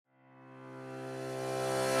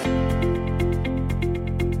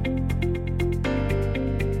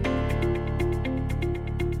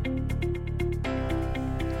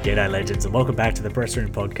G'day legends, and welcome back to the Press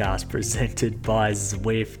Room Podcast presented by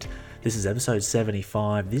Zwift. This is episode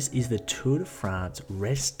 75. This is the Tour de France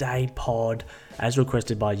Rest Day pod, as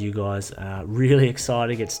requested by you guys. Really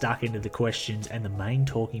excited to get stuck into the questions and the main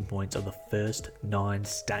talking points of the first 9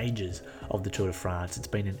 stages of the Tour de France. It's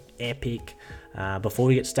been an epic. Before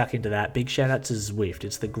we get stuck into that, big shout out to Zwift.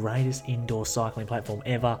 It's the greatest indoor cycling platform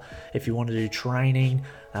ever. If you want to do training,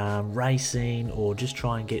 racing, or just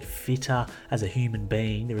try and get fitter as a human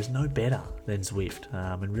being, there is no better than Zwift,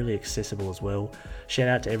 and really accessible as well. Shout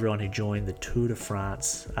out to everyone who joined the Tour de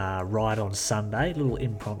France ride on Sunday, a little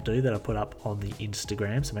impromptu that I put up on the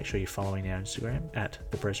Instagram, so make sure you're following our Instagram at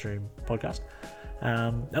the Press Room Podcast.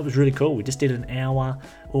 That was really cool. We just did an hour,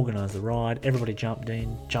 organised the ride, everybody jumped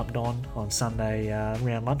on Sunday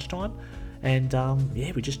around lunchtime, and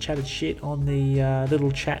we just chatted shit on the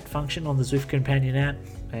little chat function on the Zwift Companion app.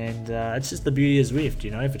 And it's just the beauty of Zwift,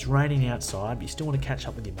 you know, if it's raining outside but you still want to catch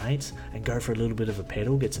up with your mates and go for a little bit of a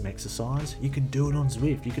pedal, get some exercise, you can do it on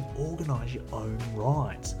Zwift. You can organise your own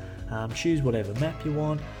rides, choose whatever map you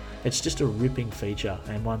want. It's just a ripping feature,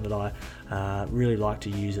 and one that I really like to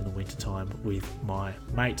use in the wintertime with my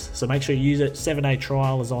mates. So make sure you use it. 7-day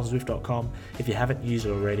trial is on Zwift.com. If you haven't used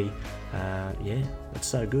it already, it's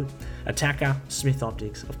so good. Attacker, Smith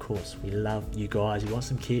Optics, of course. We love you guys. You want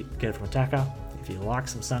some kit, get it from Attacker. If you like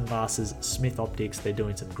some sunglasses, Smith Optics, they're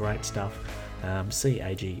doing some great stuff.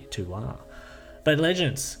 CAG2R. But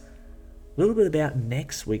legends, a little bit about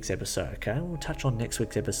next week's episode, okay? We'll touch on next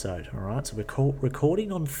week's episode, all right? So we're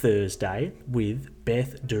recording on Thursday with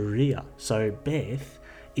Beth Dirija. So Beth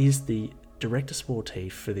is the Director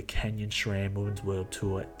Sportif for the Canyon SRAM Women's World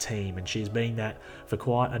Tour team, and she's been that for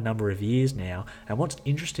quite a number of years now. And what's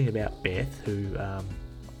interesting about Beth, who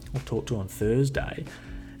we'll talk to on Thursday,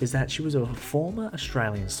 is that she was a former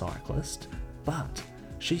Australian cyclist, but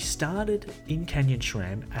she started in Canyon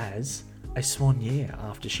SRAM as a soigneur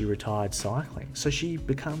after she retired cycling. So she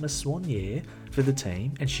became a soigneur for the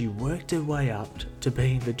team, and she worked her way up to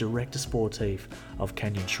being the Director Sportif of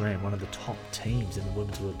Canyon SRAM, one of the top teams in the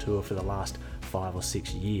Women's World Tour for the last 5 or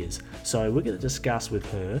 6 years. So we're going to discuss with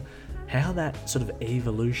her how that sort of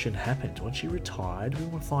evolution happened. When she retired, we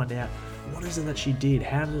want to find out what is it that she did,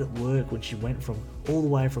 how did it work when she went from all the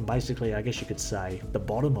way from basically, I guess you could say, the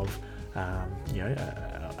bottom of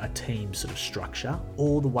a team sort of structure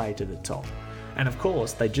all the way to the top. And of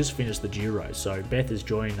course, they just finished the Giro, so Beth is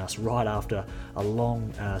joining us right after a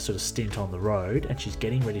long sort of stint on the road, and she's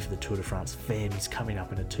getting ready for the Tour de France Femmes coming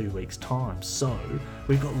up in a 2 weeks' time. So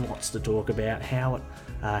we've got lots to talk about, how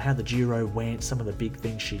the Giro went, some of the big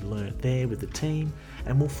things she learnt there with the team,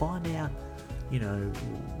 and we'll find out, you know,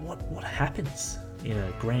 what happens in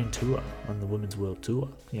a Grand Tour on the Women's World Tour.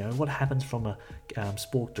 You know, what happens from a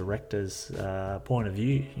sport director's point of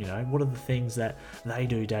view. You know, what are the things that they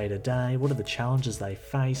do day to day? What are the challenges they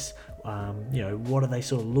face? What are they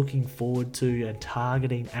sort of looking forward to and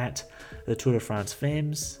targeting at the Tour de France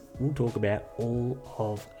Femmes? We'll talk about all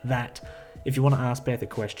of that. If you want to ask Beth a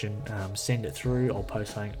question, send it through. I'll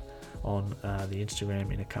post something on the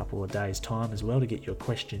Instagram in a couple of days' time as well to get your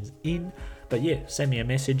questions in. But yeah, send me a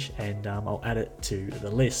message and I'll add it to the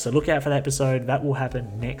list. So look out for that episode. That will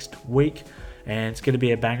happen next week, and it's going to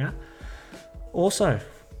be a banger. Also,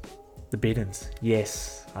 the bid-ins.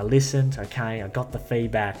 Yes, I listened. Okay, I got the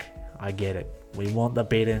feedback. I get it. We want the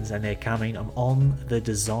bid-ins, and they're coming. I'm on the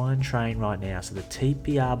design train right now. So the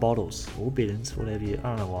TPR bottles, or bid-ins, whatever I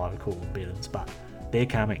don't know why I call them bid-ins, but they're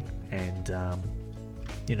coming. And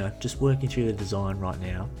just working through the design right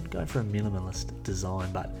now. Going for a minimalist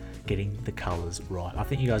design, but getting the colours right. I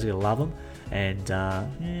think you guys are going to love them, and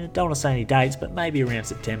don't want to say any dates, but maybe around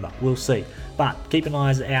September. We'll see. But keep an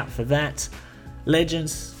eye out for that.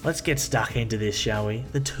 Legends, let's get stuck into this, shall we?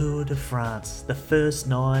 The Tour de France, the first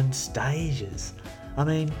 9 stages. I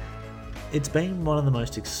mean, it's been one of the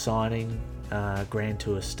most exciting Grand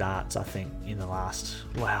Tour starts, I think, in the last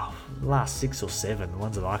 6 or 7, the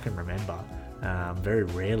ones that I can remember. Very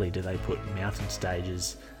rarely do they put mountain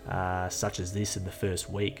stages such as this in the first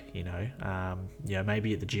week,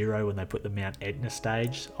 maybe at the Giro when they put the Mount Etna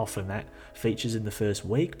stage, often that features in the first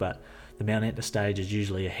week, but the Mount Etna stage is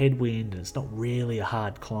usually a headwind and it's not really a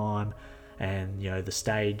hard climb, and the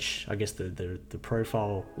stage, I guess the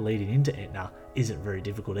profile leading into Etna isn't very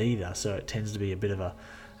difficult either, so it tends to be a bit of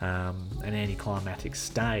an anticlimactic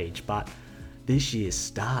stage. But this year's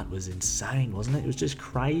start was insane, wasn't it? It was just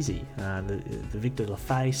crazy. The Victor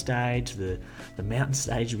Lafay stage, the mountain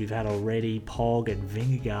stage we've had already, Pog and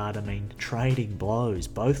Vingegaard, I mean, trading blows,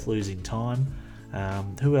 both losing time.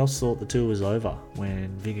 Who else thought the tour was over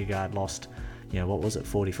when Vingegaard lost, what was it,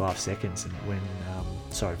 45 seconds, and when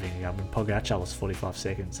Pogacar was 45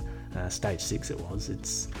 seconds, stage 6 it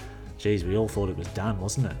was. We all thought it was done,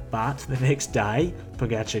 wasn't it? But the next day,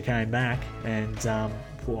 Pogacar came back, and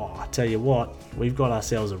I tell you what, we've got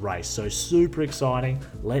ourselves a race. So super exciting.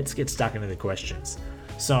 Let's get stuck into the questions.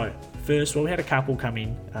 So first, we had a couple come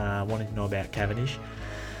in wanting to know about Cavendish.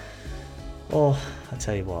 I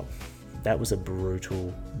tell you what, that was a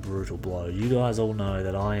brutal blow. You guys all know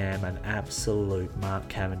that I am an absolute Mark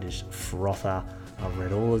Cavendish frother. I've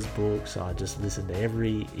read all his books. I just listen to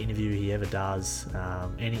every interview he ever does,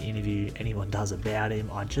 any interview anyone does about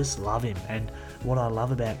him. I just love him. And what I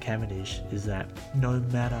love about Cavendish is that no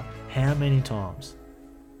matter how many times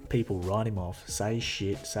people write him off, say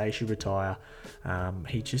shit, say he should retire,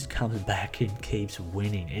 he just comes back and keeps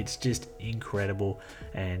winning. It's just incredible.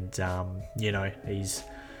 And,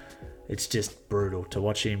 it's just brutal to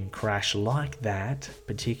watch him crash like that,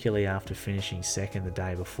 particularly after finishing second the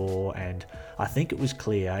day before. And I think it was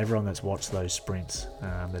clear, everyone that's watched those sprints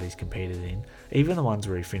that he's competed in, even the ones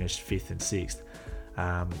where he finished 5th and 6th,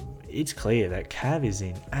 it's clear that Cav is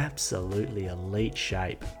in absolutely elite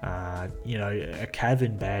shape. A Cav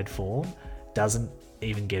in bad form doesn't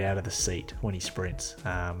even get out of the seat when he sprints,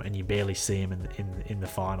 and you barely see him in the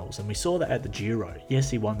finals. And we saw that at the Giro. Yes,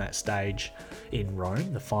 he won that stage in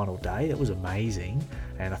Rome, the final day. That was amazing.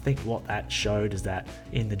 And I think what that showed is that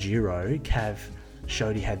in the Giro, Cav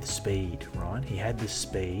showed he had the speed, right? He had the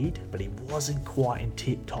speed, but he wasn't quite in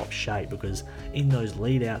tip-top shape, because in those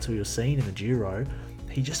lead-outs we were seeing in the Giro,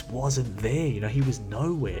 he just wasn't there. He was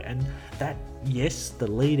nowhere. And that, yes, the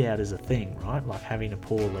lead out is a thing, right? Like having a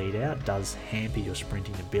poor lead out does hamper your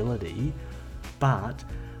sprinting ability, but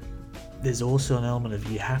there's also an element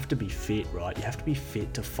of you have to be fit, right? You have to be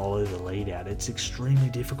fit to follow the lead out. It's extremely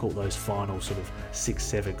difficult, those final sort of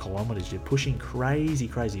 6-7 kilometers. You're pushing crazy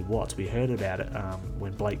watts. We heard about it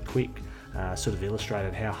when Blake Quick sort of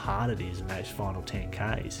illustrated how hard it is in those final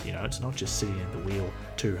 10Ks. It's not just sitting at the wheel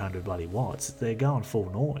 200 bloody watts. They're going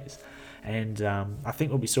full noise. And I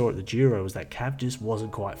think what we saw at the Giro was that Cav just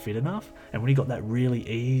wasn't quite fit enough. And when he got that really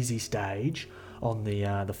easy stage on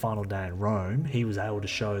the final day in Rome, he was able to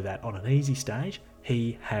show that on an easy stage,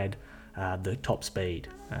 he had the top speed.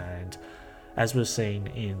 And as we've seen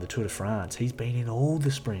in the Tour de France, he's been in all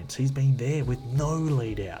the sprints. He's been there with no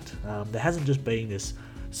lead out. There hasn't just been this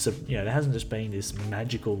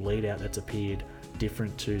magical lead out that's appeared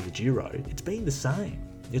different to the Giro. It's been the same.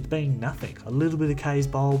 It's been nothing. A little bit of K's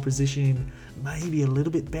bowl positioning, maybe a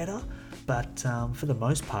little bit better, but for the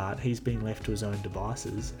most part, he's been left to his own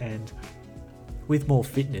devices. And with more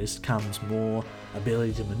fitness comes more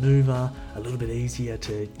ability to manoeuvre, a little bit easier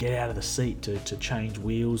to get out of the seat to change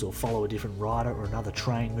wheels or follow a different rider or another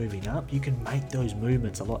train moving up. You can make those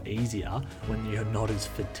movements a lot easier when you're not as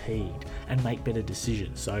fatigued and make better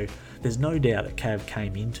decisions. So there's no doubt that Cav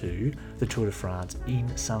came into the Tour de France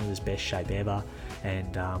in some of his best shape ever.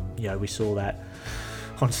 And, we saw that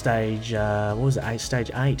on stage,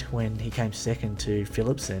 stage 8, when he came second to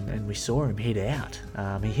Philipsen, and we saw him hit out.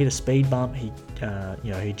 He hit a speed bump, he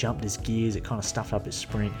jumped his gears, it kind of stuffed up his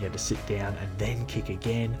sprint, he had to sit down and then kick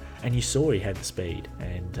again, and you saw he had the speed.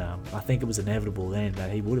 And I think it was inevitable then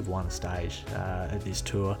that he would have won a stage at this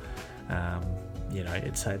tour.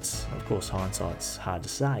 It's of course, hindsight's hard to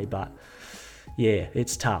say, but yeah,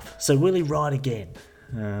 it's tough. So will he ride again?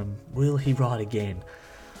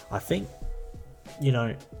 I think,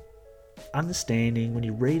 understanding, when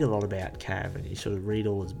you read a lot about Cav and you sort of read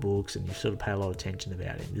all his books and you sort of pay a lot of attention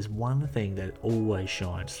about him, there's one thing that always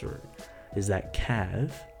shines through, is that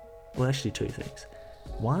Cav, well, actually two things.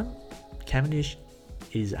 One, Cavendish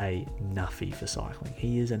is a nuffy for cycling.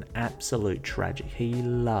 He is an absolute tragic. He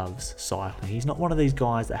loves cycling. He's not one of these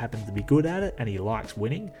guys that happens to be good at it and he likes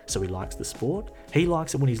winning, so he likes the sport. He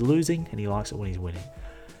likes it when he's losing and he likes it when he's winning.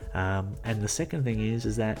 And the second thing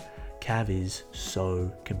is that Cav is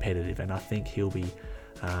so competitive, and I think he'll be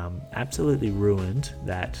absolutely ruined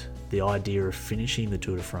that the idea of finishing the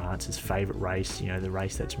Tour de France, his favourite race, the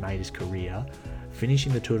race that's made his career,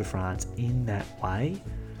 finishing the Tour de France in that way,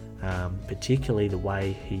 particularly the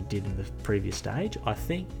way he did in the previous stage. I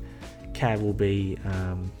think Cav will be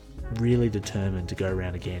really determined to go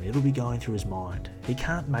around again. It'll be going through his mind. He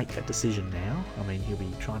can't make that decision now. I mean, he'll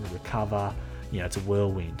be trying to recover. It's a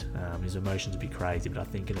whirlwind. His emotions will be crazy, but I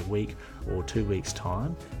think in a week or 2 weeks'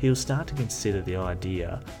 time, he'll start to consider the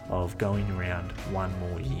idea of going around one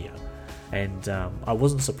more year. And I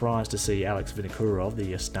wasn't surprised to see Alex Vinokurov,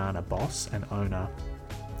 the Astana boss and owner,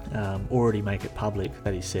 already make it public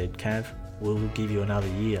that he said, Cav, we'll give you another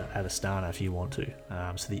year at Astana if you want to.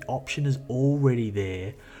 So the option is already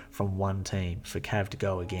there from one team for Cav to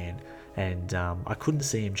go again. And I couldn't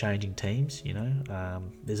see him changing teams,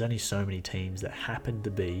 There's only so many teams that happen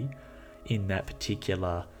to be in that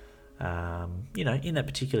particular in that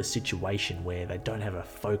particular situation where they don't have a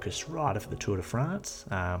focused rider for the Tour de France.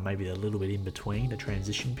 Maybe they're a little bit in between a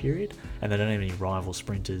transition period, and they don't have any rival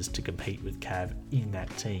sprinters to compete with Cav in that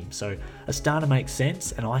team. So Astana makes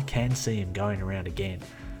sense, and I can see him going around again,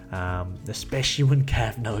 especially when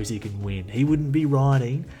Cav knows he can win. He wouldn't be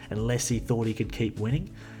riding unless he thought he could keep winning.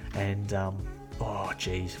 And,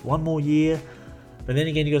 one more year. But then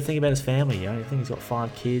again, you got to think about his family. I think he's got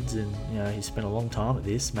 5 kids, and he's spent a long time at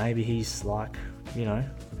this. Maybe he's like,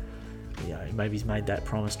 maybe he's made that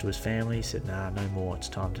promise to his family. He said, "Nah, no more. It's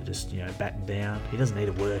time to just batten down." He doesn't need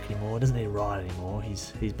to work anymore. Doesn't need to ride anymore.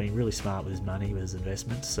 He's been really smart with his money, with his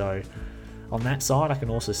investments. So on that side, I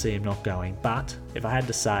can also see him not going. But if I had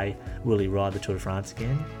to say, will he ride the Tour de France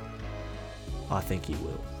again? I think he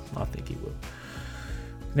will.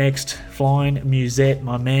 Next, Flying Musette,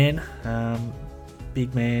 my man.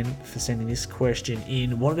 Big man for sending this question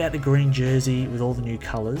in. What about the green jersey with all the new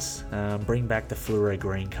colours? Bring back the fluoro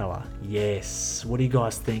green colour. Yes. What do you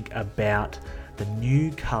guys think about the new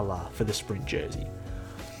colour for the sprint jersey?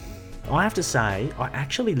 I have to say, I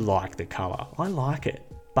actually like the colour. I like it.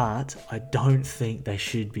 But I don't think they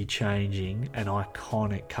should be changing an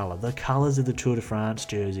iconic colour. The colours of the Tour de France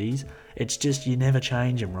jerseys, it's just you never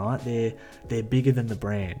change them, right? They're bigger than the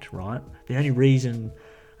brand, right? The only reason...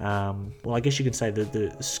 I guess you can say that the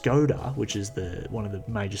Skoda, which is one of the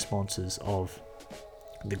major sponsors of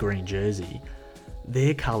the green jersey,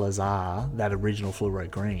 their colours are that original fluoro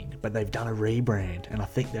green, but they've done a rebrand, and I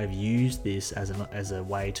think they've used this as a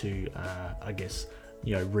way to,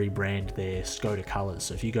 rebrand their Skoda colours.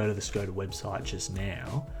 So if you go to the Skoda website just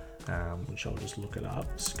now, which I'll just look it up,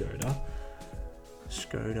 Skoda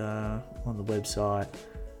on the website.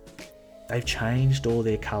 They've changed all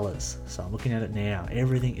their colours. So I'm looking at it now.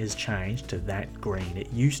 Everything is changed to that green. It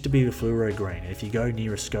used to be the fluoro green. If you go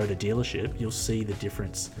near a Skoda dealership, you'll see the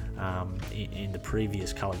difference in the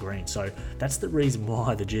previous colour green. So that's the reason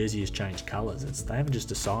why the jersey has changed colours. They haven't just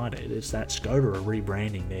decided. It's that Skoda are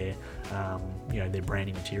rebranding their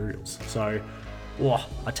branding materials. So,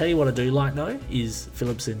 I tell you what I do like though is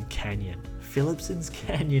Philipsen Canyon. Philipsen's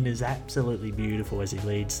Canyon is absolutely beautiful as he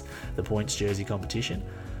leads the points jersey competition.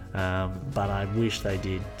 But I wish they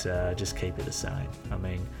did just keep it the same. I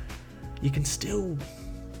mean, you can still,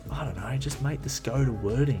 just make the Skoda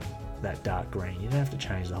wording that dark green. You don't have to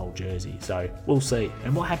change the whole jersey. So we'll see.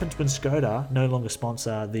 And what happens when Skoda no longer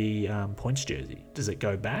sponsor the points jersey? Does it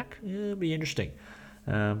go back? Yeah, it'll be interesting.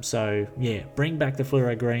 Bring back the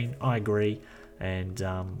fluoro green. I agree. And,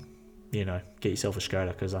 get yourself a Skoda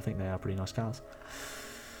because I think they are pretty nice cars.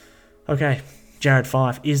 Okay. Jared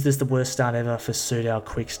Fife, is this the worst start ever for Soudal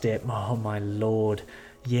Quick-Step? Oh my lord.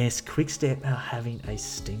 Yes, Quick-Step are having a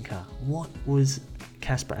stinker. What was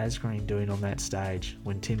Casper Asgreen doing on that stage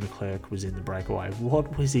when Tim Leclerc was in the breakaway?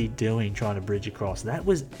 What was he doing trying to bridge across? That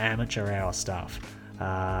was amateur hour stuff.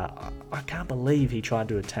 I can't believe he tried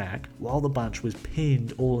to attack while the bunch was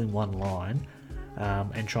pinned all in one line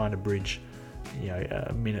and trying to bridge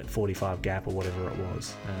a minute 45 gap or whatever it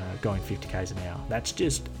was, going 50 k's an hour. That's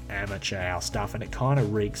just amateur hour stuff, and it kind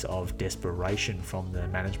of reeks of desperation from the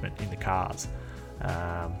management in the cars.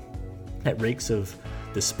 That reeks of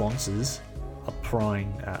the sponsors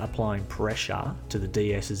applying pressure to the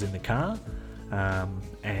DSs in the car,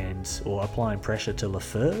 or applying pressure to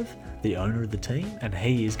Lefebvre, the owner of the team, and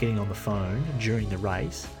he is getting on the phone during the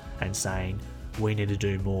race and saying, we need to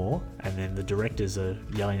do more, and then the directors are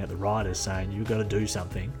yelling at the riders saying you've got to do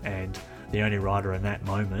something, and the only rider in that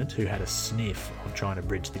moment who had a sniff of trying to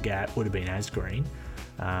bridge the gap would have been Asgreen,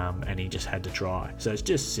 and he just had to try. So it's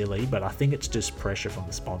just silly, but I think it's just pressure from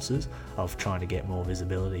the sponsors of trying to get more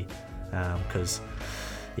visibility, because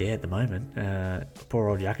at the moment, poor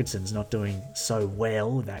old Jakobsen's not doing so well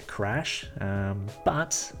with that crash.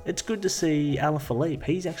 But it's good to see Alaphilippe.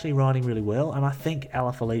 He's actually riding really well, and I think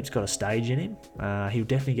Alaphilippe's got a stage in him. He'll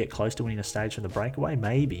definitely get close to winning a stage from the breakaway.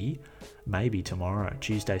 Maybe tomorrow.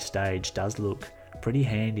 Tuesday stage does look pretty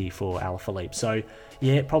handy for Alaphilippe. So,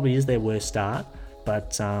 it probably is their worst start.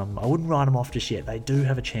 But I wouldn't write them off just yet. They do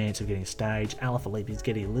have a chance of getting a stage. Alaphilippe is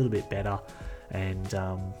getting a little bit better, and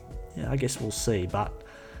I guess we'll see. But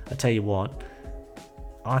I tell you what,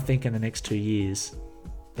 I think in the next 2 years,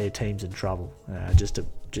 their team's in trouble. Just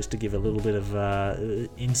to give a little bit of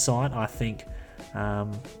insight, I think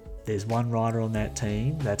there's one rider on that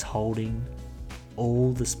team that's holding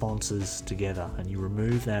all the sponsors together, and you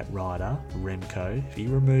remove that rider, Remco. If you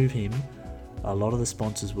remove him, a lot of the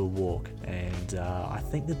sponsors will walk, and I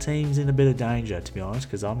think the team's in a bit of danger, to be honest,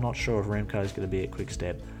 because I'm not sure if Remco's going to be at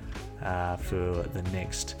Quick-Step for the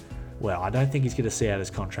next... Well, I don't think he's going to see out his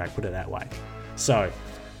contract, put it that way. So,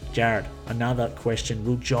 Jared, another question.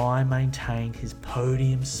 Will Jai maintain his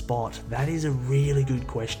podium spot? That is a really good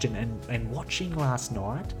question, and watching last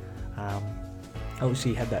night,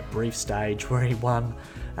 obviously he had that brief stage where he won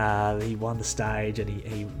the stage and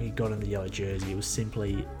he got in the yellow jersey. It was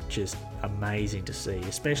simply just amazing to see,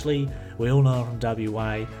 especially we all know from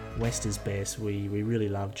WA, West is best. We really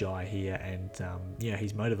love Jai here, and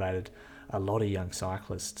he's motivated a lot of young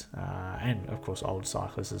cyclists and of course old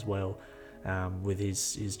cyclists as well, with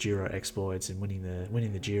his Giro exploits and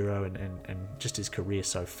winning the Giro and just his career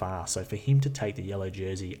so far. So for him to take the yellow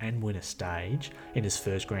jersey and win a stage in his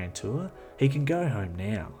first Grand Tour, he can go home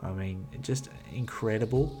now. I mean, just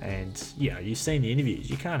incredible. And you've seen the interviews,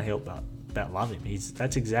 you can't help but love him.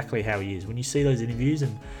 That's exactly how he is. When you see those interviews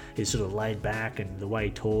and he's sort of laid back and the way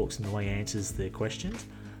he talks and the way he answers the questions,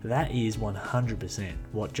 that is 100%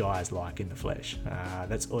 what Jai is like in the flesh.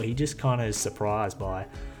 He just kind of is surprised by,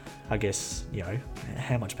 I guess,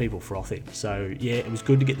 how much people froth him. So yeah, it was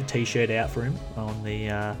good to get the t-shirt out for him on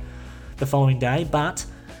the following day. But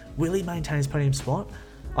will he maintain his podium spot?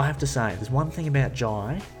 I have to say, there's one thing about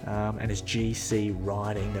Jai and his GC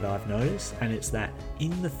riding that I've noticed, and it's that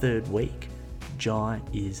in the third week, Jai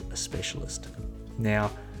is a specialist. Now,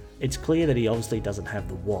 it's clear that he obviously doesn't have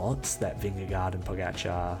the watts that Vingegaard and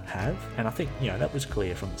Pogačar have, and I think that was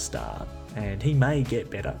clear from the start. And he may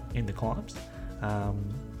get better in the climbs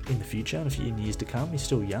in the future, in years to come. He's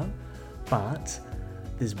still young, but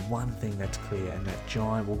there's one thing that's clear, and that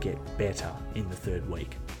Jai will get better in the third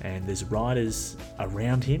week. And there's riders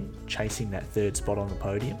around him chasing that third spot on the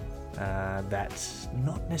podium that's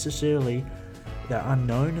not necessarily... They're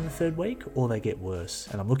unknown in the third week, or they get worse.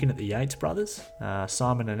 And I'm looking at the Yates brothers,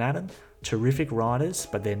 Simon and Adam, terrific riders,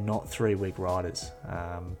 but they're not 3-week riders.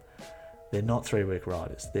 They're not 3-week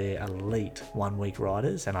riders. They're elite 1-week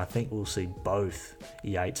riders, and I think we'll see both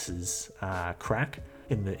Yateses crack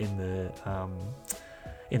in the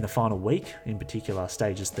final week. In particular,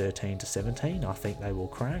 stages 13 to 17. I think they will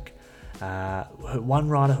crack. One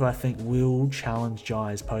rider who I think will challenge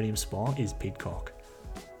Jai's podium spot is Pidcock.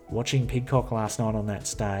 Watching Pidcock last night on that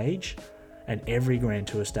stage, and every Grand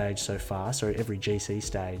Tour stage so far, every GC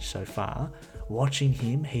stage so far, watching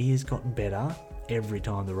him, he has gotten better every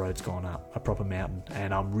time the road's gone up a proper mountain,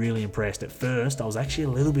 and I'm really impressed. At first, I was actually a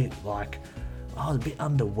little bit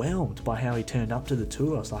underwhelmed by how he turned up to the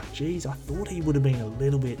Tour. I was like, geez, I thought he would have been a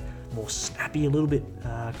little bit more snappy, a little bit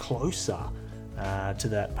closer to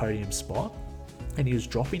that podium spot, and he was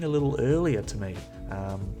dropping a little earlier to me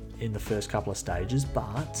in the first couple of stages,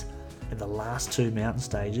 but in the last 2 mountain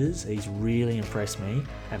stages, he's really impressed me,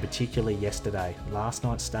 and particularly yesterday. Last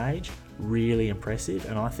night's stage, really impressive,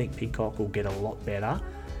 and I think Pidcock will get a lot better,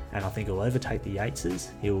 and I think he'll overtake the Yateses.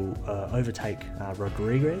 He'll overtake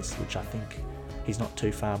Rodriguez, which I think he's not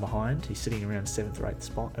too far behind. He's sitting around 7th or 8th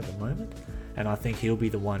spot at the moment, and I think he'll be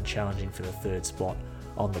the one challenging for the 3rd spot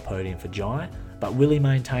on the podium for Jai. But will he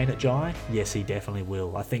maintain at Jai? Yes, he definitely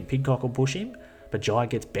will. I think Pidcock will push him, but Jai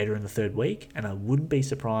gets better in the 3rd week, and I wouldn't be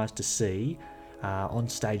surprised to see on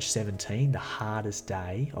stage 17, the hardest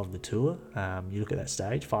day of the Tour. You look at that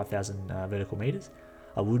stage, 5,000 vertical metres.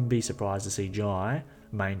 I wouldn't be surprised to see Jai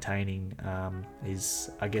maintaining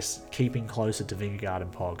keeping closer to Vingegaard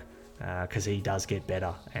and Pog, because he does get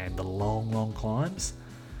better, and the long climbs,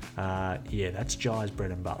 that's Jai's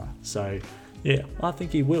bread and butter. So, yeah, I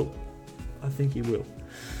think he will.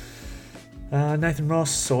 Nathan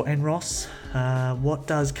Ross, or N. Ross, what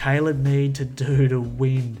does Caleb need to do to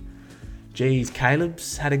win? Geez,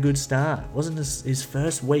 Caleb's had a good start. Wasn't his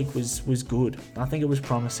first week was good. I think it was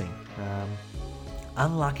promising.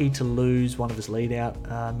 Unlucky to lose one of his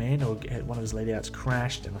lead-out men, or one of his lead-outs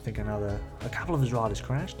crashed, and I think a couple of his riders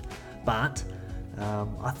crashed. But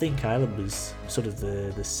I think Caleb was sort of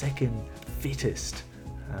the second fittest,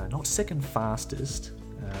 not second fastest,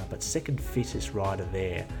 but second fittest rider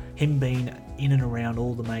there. Him being in and around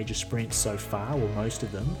all the major sprints so far, or most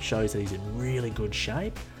of them, shows that he's in really good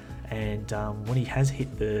shape. And when he has hit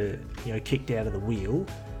kicked out of the wheel,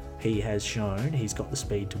 he has shown he's got the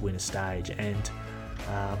speed to win a stage. And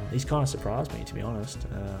he's kind of surprised me, to be honest.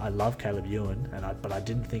 I love Caleb Ewan, but I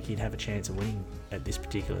didn't think he'd have a chance of winning at this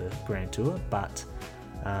particular Grand Tour. But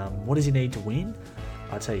what does he need to win?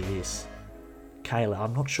 I'll tell you this. Caleb,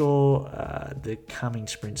 I'm not sure the coming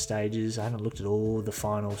sprint stages. I haven't looked at all the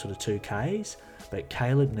final sort of 2Ks, but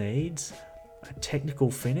Caleb needs a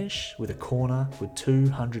technical finish with a corner with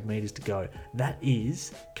 200 metres to go. That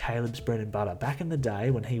is Caleb's bread and butter. Back in the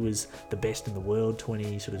day when he was the best in the world,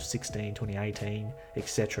 2016, 2018,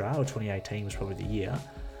 etc., or 2018 was probably the year,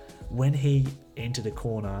 when he entered a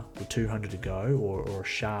corner with 200 to go, or a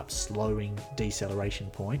sharp slowing deceleration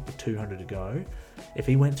point with 200 to go, if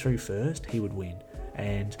he went through first, he would win.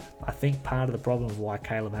 And I think part of the problem of why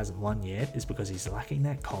Caleb hasn't won yet is because he's lacking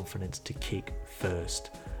that confidence to kick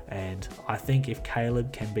first. And I think if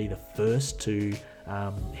Caleb can be the first to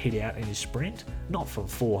hit out in his sprint, not from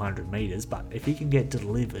 400 metres, but if he can get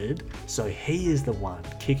delivered, so he is the one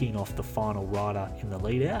kicking off the final rider in the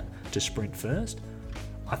lead out to sprint first,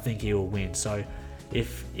 I think he will win. So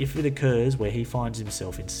if it occurs where he finds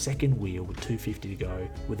himself in second wheel with 250 to go,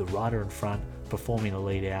 with the rider in front performing a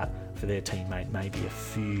lead out for their teammate maybe a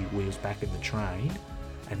few wheels back in the train,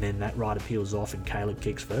 and then that rider peels off and Caleb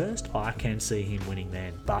kicks first, I can see him winning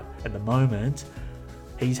then. But at the moment,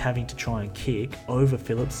 he's having to try and kick over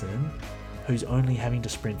Philipsen, who's only having to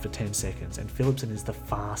sprint for 10 seconds, and Philipsen is the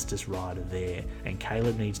fastest rider there, and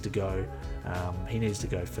Caleb needs to go, he needs to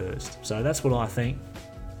go first. So that's what I think.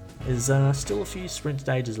 There's still a few sprint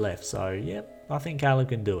stages left, so yeah, I think Caleb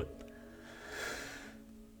can do it.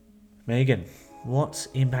 Megan, what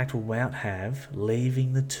impact will Wout have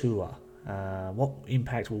leaving the tour? What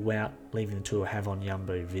impact will Wout leaving the tour have on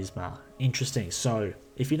Jumbo-Visma? Interesting. So,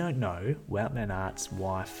 if you don't know, Wout van Aert's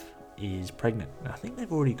wife is pregnant. I think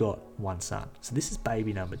they've already got one son. So this is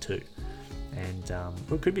baby number 2. And well,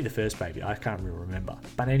 it could be the first baby. I can't really remember.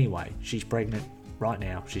 But anyway, she's pregnant right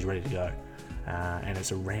now. She's ready to go. And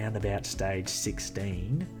it's around about stage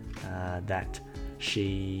 16 that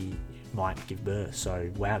she might give birth. So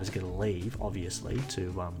Wout is going to leave, obviously,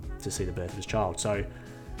 to see the birth of his child. So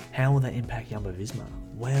how will that impact Jumbo-Visma?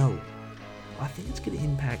 Well, I think it's going to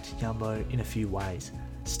impact Jumbo in a few ways.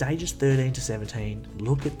 Stages 13 to 17,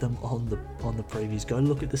 look at them on the previews. Go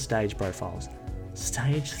look at the stage profiles.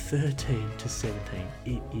 Stage 13 to 17,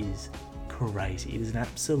 it is crazy. It is an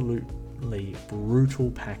absolutely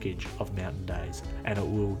brutal package of mountain days, and it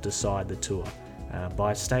will decide the tour.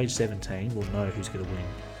 By stage 17, we'll know who's going to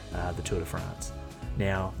win the Tour de France.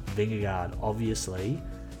 Now, Vingegaard, obviously,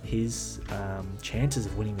 his chances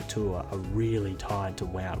of winning the tour are really tied to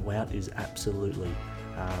Wout. Wout is absolutely,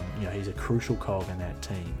 he's a crucial cog in that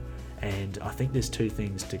team. And I think there's two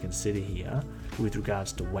things to consider here with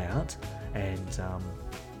regards to Wout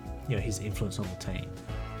and his influence on the team.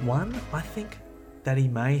 One, I think that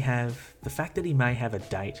the fact that he may have a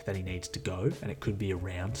date that he needs to go, and it could be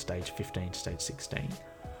around stage 15 to stage 16,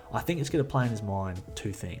 I think it's going to play in his mind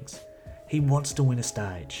two things. He wants to win a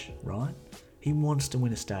stage, right? He wants to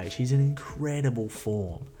win a stage. He's in incredible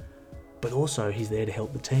form, but also he's there to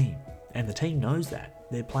help the team, and the team knows that.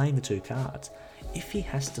 They're playing the two cards. If he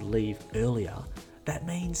has to leave earlier, that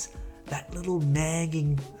means that little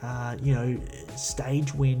nagging,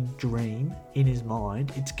 stage win dream in his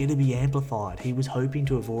mind, it's going to be amplified. He was hoping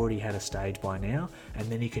to have already had a stage by now, and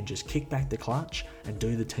then he can just kick back the clutch and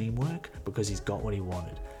do the teamwork because he's got what he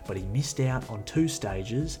wanted. But he missed out on 2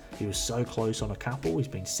 stages. He was so close on a couple. He's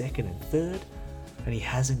been second and third, and he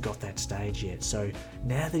hasn't got that stage yet. So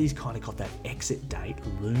now that he's kind of got that exit date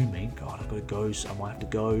looming, God, I've got to go. I might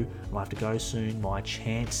have to go soon. My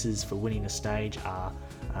chances for winning a stage are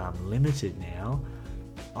limited now.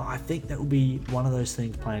 I think that will be one of those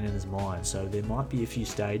things playing in his mind. So there might be a few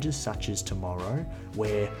stages, such as tomorrow,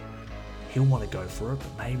 where he'll want to go for it,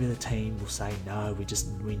 but maybe the team will say, no,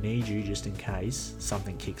 we need you just in case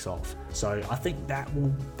something kicks off. So I think that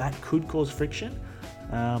could cause friction.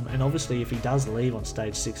 And obviously if he does leave on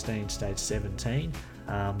stage 16, stage 17,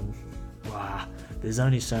 there's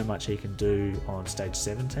only so much he can do on stage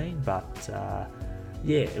 17, but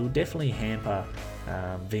it will definitely hamper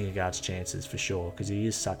Vingegaard's chances for sure, because he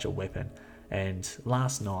is such a weapon. And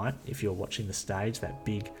last night, if you're watching the stage, that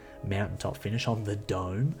big mountaintop finish on the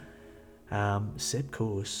dome, Sepp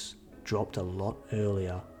Kuss dropped a lot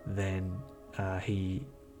earlier than he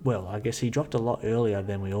dropped a lot earlier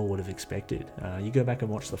than we all would have expected. You go back and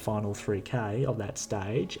watch the final 3K of that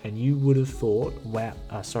stage, and you would have thought,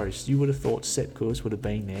 Sepp Kuss would have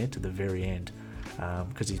been there to the very end,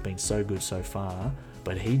 because he's been so good so far.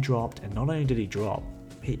 But he dropped, and not only did he drop,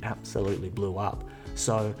 he absolutely blew up.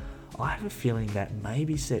 So I have a feeling that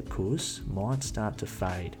maybe Sepp Kuss might start to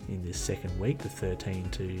fade in this second week, the 13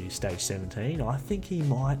 to stage 17. I think he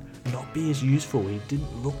might not be as useful. He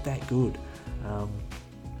didn't look that good.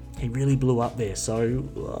 He really blew up there, so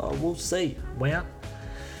we'll see. Well,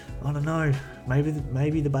 I don't know. Maybe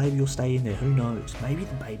the baby will stay in there. Who knows? Maybe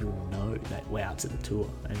the baby will know that Wout's at the tour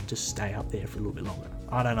and just stay up there for a little bit longer.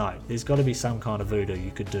 I don't know. There's got to be some kind of voodoo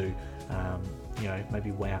you could do.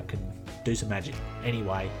 Maybe Wout can do some magic.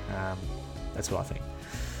 Anyway, that's what I think.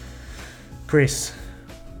 Chris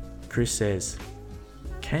says,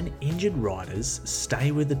 can injured riders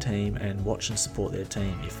stay with the team and watch and support their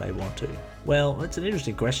team if they want to? Well, that's an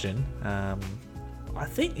interesting question. I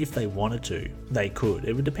think if they wanted to, they could.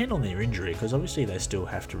 It would depend on their injury, because obviously they still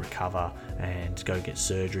have to recover and go get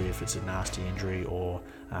surgery if it's a nasty injury, or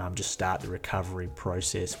just start the recovery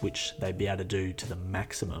process, which they'd be able to do to the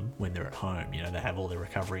maximum when they're at home. They have all their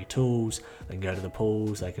recovery tools, they can go to the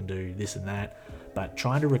pools, they can do this and that. But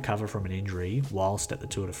trying to recover from an injury whilst at the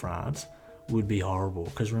Tour de France would be horrible,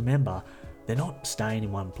 because remember, they're not staying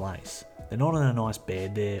in one place. They're not in a nice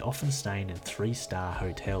bed. They're often staying in 3-star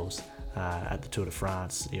hotels at the Tour de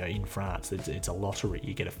France. In France, it's a lottery.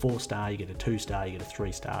 You get a 4-star, you get a 2-star, you get a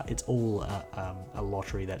 3-star. It's all a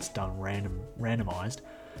lottery that's done randomized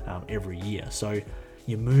every year. So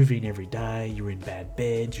you move in every day, you're in bad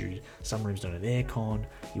beds, some rooms don't have aircon,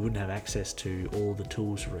 you wouldn't have access to all the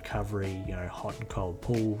tools for recovery, hot and cold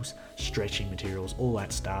pools, stretching materials, all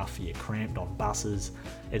that stuff. You're cramped on buses.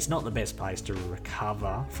 It's not the best place to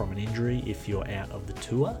recover from an injury if you're out of the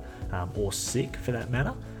tour, or sick for that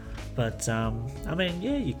matter. But,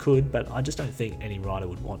 you could, but I just don't think any rider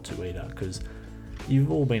would want to either, because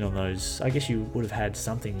you've all been on those. I guess you would have had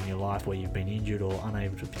something in your life where you've been injured or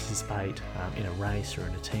unable to participate in a race or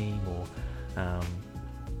in a team or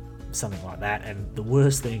something like that. And the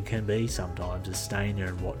worst thing can be sometimes is staying there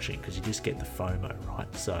and watching, because you just get the FOMO,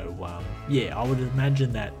 right? So, I would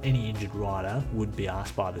imagine that any injured rider would be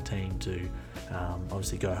asked by the team to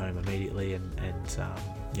obviously go home immediately and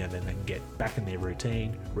then they can get back in their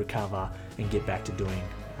routine, recover, and get back to doing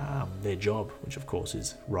their job, which of course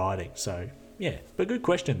is riding. So, yeah, but good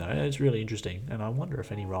question though. It's really interesting, and I wonder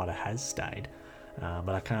if any rider has stayed, but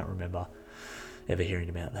I can't remember ever hearing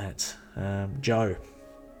about that. Joe,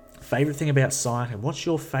 favourite thing about cycling. What's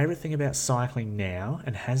your favourite thing about cycling now,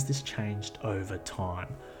 and has this changed over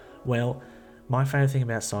time? Well, my favourite thing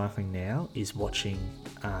about cycling now is watching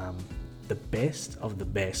the best of the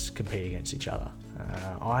best compete against each other.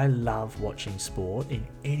 I love watching sport, in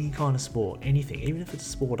any kind of sport, anything, even if it's a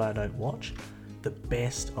sport I don't watch. The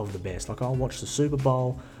best of the best. Like, I'll watch the Super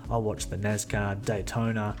Bowl, I'll watch the NASCAR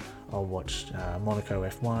Daytona, I'll watch Monaco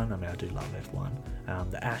F1. I do love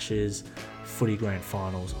F1. The Ashes, footy grand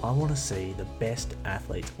finals. I want to see the best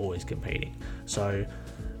athletes always competing. So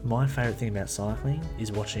my favourite thing about cycling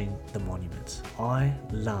is watching the monuments. I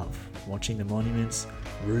love watching the monuments,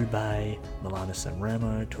 Roubaix, Milano-San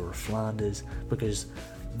Remo, Tour of Flanders, because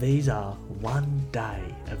these are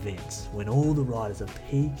one-day events when all the riders are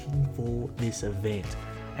peaking for this event.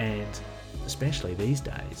 And especially these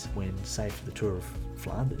days when, say for the Tour of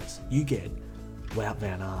Flanders, you get Wout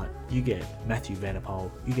van Aert, you get Mathieu van der Poel,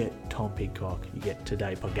 you get Tom Pidcock, you get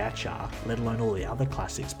Tadej Pogacar, let alone all the other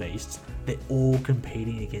classics beasts. They're all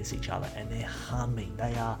competing against each other and they're humming.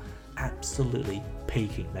 They are absolutely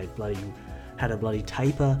peaking. They've had a bloody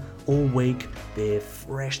taper all week. They're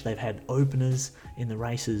fresh. They've had openers in the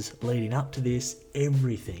races leading up to this.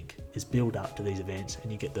 Everything is built up to these events,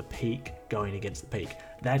 and you get the peak going against the peak.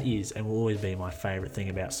 That is and will always be my favourite thing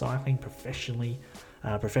about cycling professional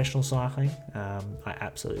cycling. I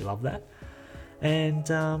absolutely love that. And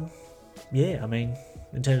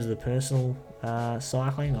in terms of the personal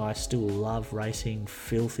cycling, I still love racing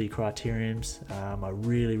filthy criteriums. I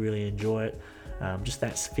really, really enjoy it. Just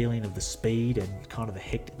that feeling of the speed and kind of the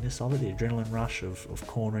hecticness of it, the adrenaline rush of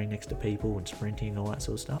cornering next to people and sprinting and all that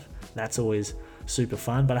sort of stuff. That's always super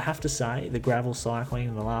fun. But I have to say, the gravel cycling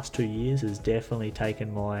in the last 2 years has definitely taken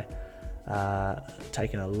a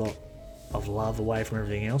lot of love away from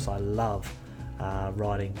everything else. I love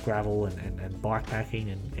riding gravel and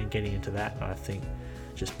bikepacking and getting into that. And I think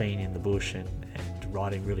just being in the bush and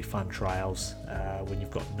riding really fun trails when you've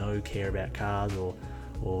got no care about cars or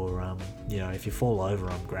if you fall over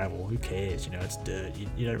on gravel, who cares? It's dirt.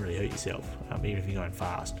 You don't really hurt yourself, even if you're going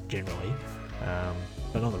fast, generally.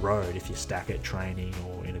 But on the road, if you stack it training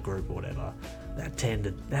or in a group or whatever, that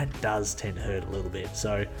does tend to hurt a little bit.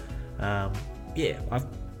 So, I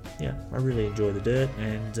really enjoy the dirt,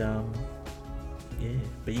 and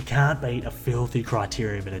but you can't beat a filthy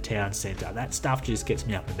criterium in a town centre. That stuff just gets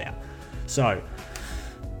me up and about. So,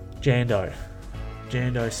 Jando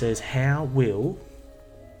says, how will...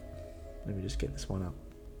 Let me just get this one up.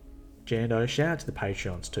 Jando, shout out to the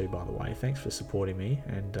Patreons too, by the way. Thanks for supporting me.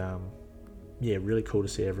 And really cool to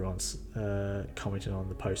see everyone's commenting on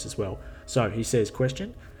the post as well. So he says,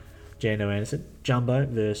 question, Jando Anderson, Jumbo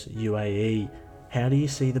versus UAE. How do you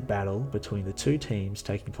see the battle between the two teams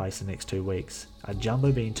taking place the next 2 weeks? Are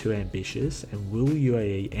Jumbo being too ambitious, and will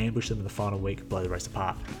UAE ambush them in the final week and blow the race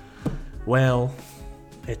apart? Well,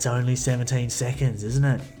 it's only 17 seconds, isn't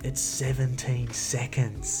it? It's 17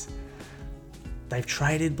 seconds. They've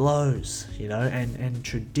traded blows, and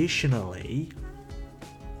traditionally,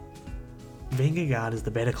 Vingegaard is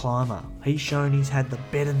the better climber. He's shown he's had the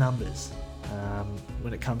better numbers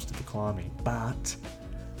when it comes to the climbing. But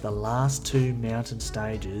the last 2 mountain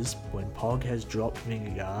stages, when Pog has dropped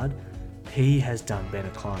Vingegaard, he has done better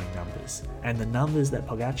climbing numbers. And the numbers that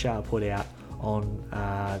Pogačar put out on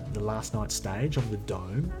the last night's stage on the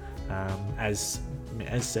Dome, as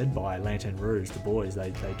said by Lanterne Rouge, the boys,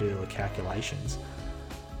 they do the calculations.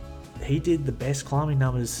 He did the best climbing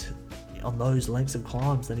numbers on those lengths of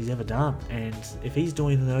climbs that he's ever done. And if he's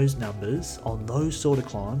doing those numbers on those sort of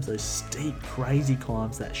climbs, those steep, crazy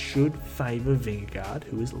climbs that should favour Vingegaard,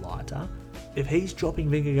 who is lighter, if he's dropping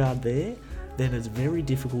Vingegaard there, then it's very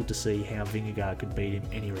difficult to see how Vingegaard could beat him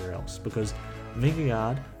anywhere else, because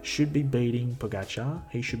Vingegaard should be beating Pogačar.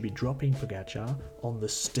 He should be dropping Pogačar on the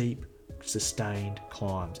steep, sustained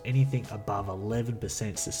climbs. Anything above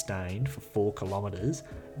 11% sustained for 4 kilometres,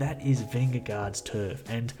 that is Vingegaard's turf.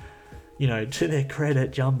 And to their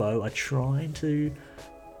credit, Jumbo are trying to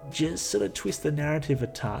just sort of twist the narrative a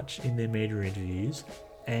touch in their media interviews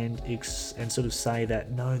and sort of say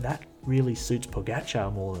that, no, that really suits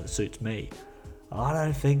Pogačar more than it suits me. I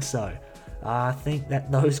don't think so. I think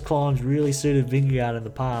that those climbs really suited Vingegaard in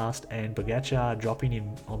the past, and Pogačar dropping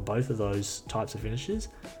him on both of those types of finishes,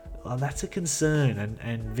 that's a concern.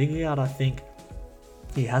 And Vingegaard, I think,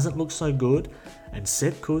 he hasn't looked so good. And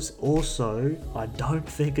Sepp Kuss also, I don't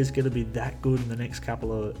think is going to be that good in the next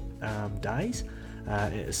couple of days.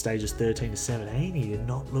 Stages 13 to 17, he did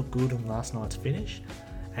not look good in last night's finish.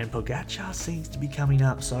 And Pogačar seems to be coming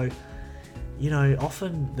up. So,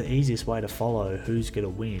 often the easiest way to follow who's going to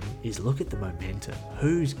win is look at the momentum.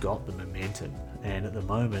 Who's got the momentum? And at the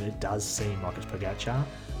moment, it does seem like it's Pogačar.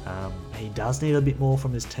 He does need a bit more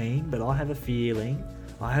from his team, but I have a feeling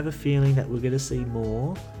that we're going to see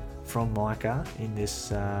more from Majka in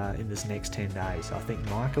this next 10 days. I think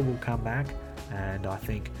Majka will come back, and I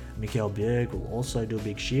think Mikkel Bjerg will also do a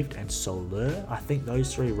big shift, and Soler. I think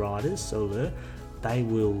those 3 riders, Soler, they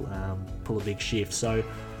will pull a big shift. So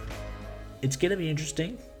it's going to be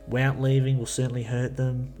interesting. Wout leaving will certainly hurt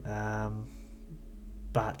them,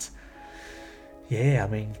 but yeah, I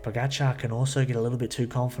mean, Pogačar can also get a little bit too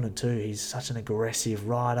confident too. He's such an aggressive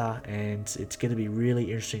rider, and it's going to be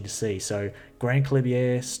really interesting to see. So, Grand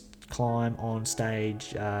Collibier climb on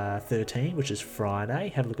stage 13, which is Friday.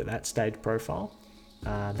 Have a look at that stage profile.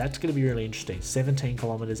 That's going to be really interesting. 17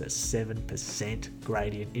 kilometres at 7%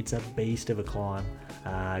 gradient. It's a beast of a climb.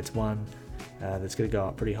 It's one that's going to go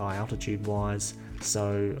up pretty high altitude-wise.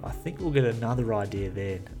 So I think we'll get another idea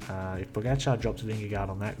then. If Pogačar drops Vingegaard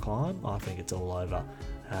on that climb, I think it's all over.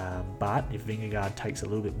 But if Vingegaard takes a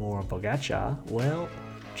little bit more on Pogačar, well,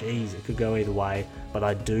 geez, it could go either way. But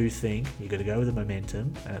I do think you've got to go with the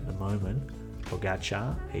momentum. And at the moment,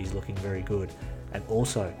 Pogačar, he's looking very good. And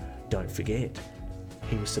also, don't forget,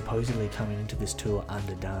 he was supposedly coming into this tour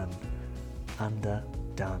underdone.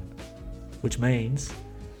 Which means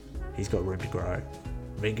he's got room to grow.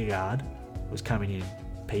 Vingegaard was coming in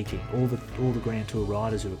peaking. All the Grand Tour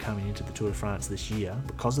riders who were coming into the Tour de France this year,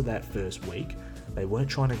 because of that first week, they weren't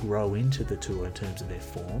trying to grow into the Tour in terms of their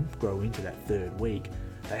form, grow into that third week.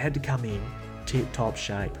 They had to come in tip-top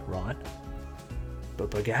shape, right?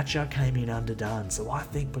 But Pogačar came in underdone, so I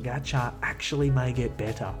think Pogačar actually may get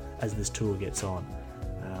better as this Tour gets on,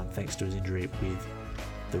 thanks to his injury with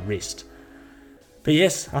the wrist. But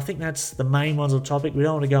yes, I think that's the main ones on topic. We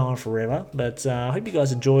don't want to go on forever, but I hope you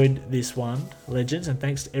guys enjoyed this one, legends, and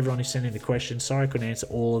thanks to everyone who sent in the questions. Sorry I couldn't answer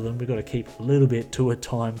all of them. We've got to keep a little bit to a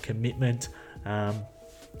time commitment.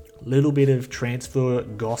 Little bit of transfer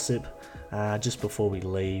gossip just before we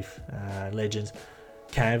leave. Legends,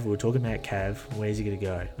 Cav, we're talking about Cav. Where's he going to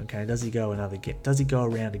go? Okay, does he go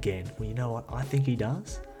around again? Well, you know what? I think he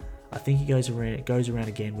does. I think he goes around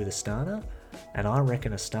again with Astana, and I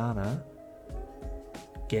reckon Astana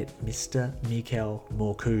get Mr. Mikkel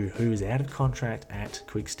Morkoo, who is out of contract at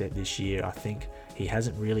Quick-Step this year. I think he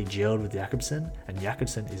hasn't really gelled with Jakobsen, and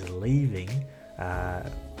Jakobsen is leaving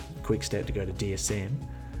Quick-Step to go to DSM.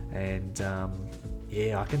 And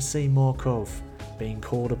I can see Morkov being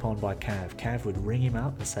called upon by Cav. Cav would ring him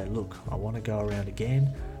up and say, look, I want to go around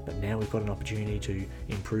again, but now we've got an opportunity to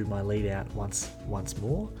improve my lead out once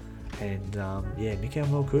more. And Mikhail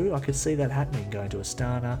Milku, I could see that happening, going to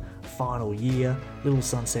Astana, final year, little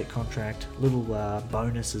sunset contract, little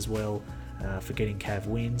bonus as well for getting Cav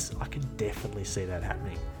wins. I could definitely see that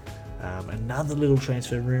happening. Another little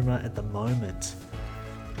transfer rumour at the moment.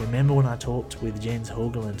 Remember when I talked with Jens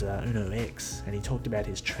Hoogeland, Uno X, and he talked about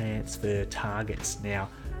his transfer targets. Now,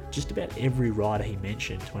 just about every rider he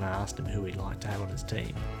mentioned when I asked him who he'd like to have on his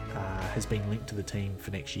team has been linked to the team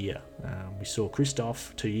for next year. We saw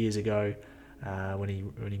Christoph 2 years ago when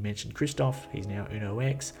he mentioned Christoph. He's now Uno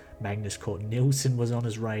X. Magnus Cort Nielsen was on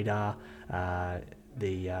his radar. Andreas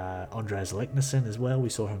Leknessem as well. We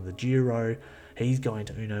saw him in the Giro. He's going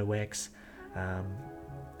to Uno X. And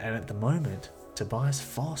at the moment, Tobias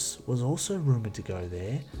Foss was also rumoured to go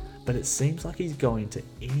there, but it seems like he's going to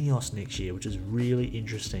Ineos next year, which is really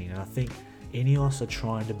interesting. And I think Ineos are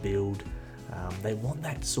trying to build, they want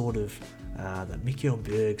that sort of that Mikkel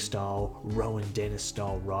Bjerg style, Rowan Dennis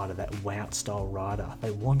style rider, that Wout style rider.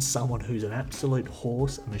 They want someone who's an absolute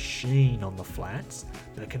horse machine on the flats,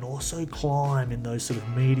 but can also climb in those sort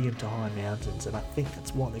of medium to high mountains. And I think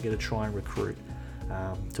that's what they're going to try and recruit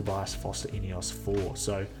Tobias Foss to Ineos for.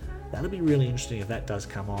 So that'll be really interesting if that does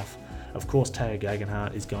come off. Of course, Tao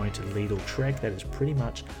Gegenhardt is going to Lidl Trek. That is pretty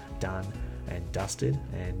much done and dusted.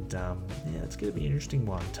 And it's going to be an interesting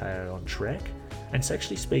one, Tao on Trek. And so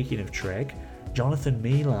actually, speaking of Trek, Jonathan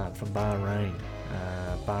Milan from Bahrain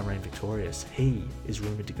Victorious, he is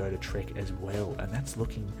rumoured to go to Trek as well. And that's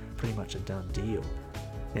looking pretty much a done deal.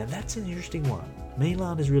 Now, that's an interesting one.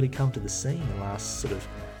 Milan has really come to the scene the last sort of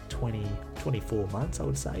 24 months, I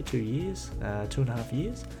would say, 2 years, 2.5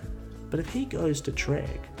 years. But if he goes to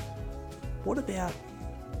Trek, what about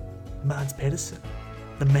Mads Pedersen?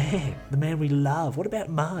 The man we love. What about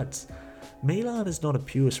Mads? Milan is not a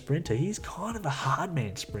pure sprinter. He's kind of a hard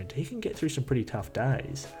man sprinter. He can get through some pretty tough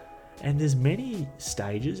days. And there's many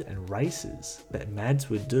stages and races that Mads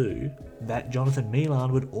would do that Jonathan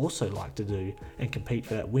Milan would also like to do and compete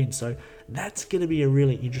for that win. So that's going to be a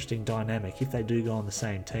really interesting dynamic if they do go on the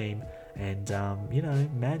same team. And,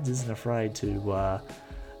 Mads isn't afraid to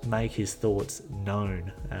make his thoughts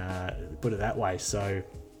known, put it that way. So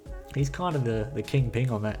he's kind of the kingpin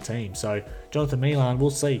on that team. So Jonathan Milan, we'll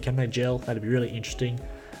see. Can they gel? That'd be really interesting.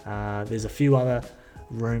 There's a few other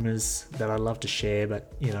rumours that I'd love to share,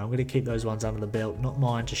 but I'm going to keep those ones under the belt. Not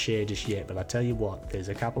mine to share just yet, but I tell you what, there's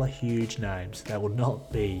a couple of huge names that will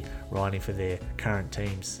not be riding for their current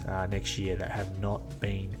teams next year that have not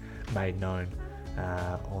been made known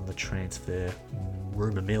on the transfer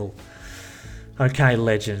rumour mill. Okay,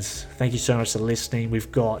 legends, thank you so much for listening.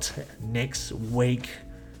 We've got next week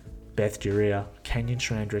Beth Duria, Canyon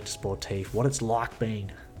SRAM Director Sportif, what it's like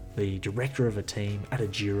being the director of a team at a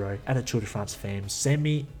Giro, at a Tour de France FEM. Send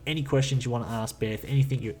me any questions you want to ask Beth,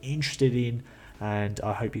 anything you're interested in, and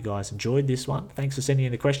I hope you guys enjoyed this one. Thanks for sending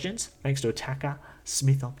in the questions. Thanks to Attacker,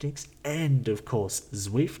 Smith Optics, and of course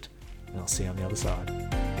Zwift, and I'll see you on the other side.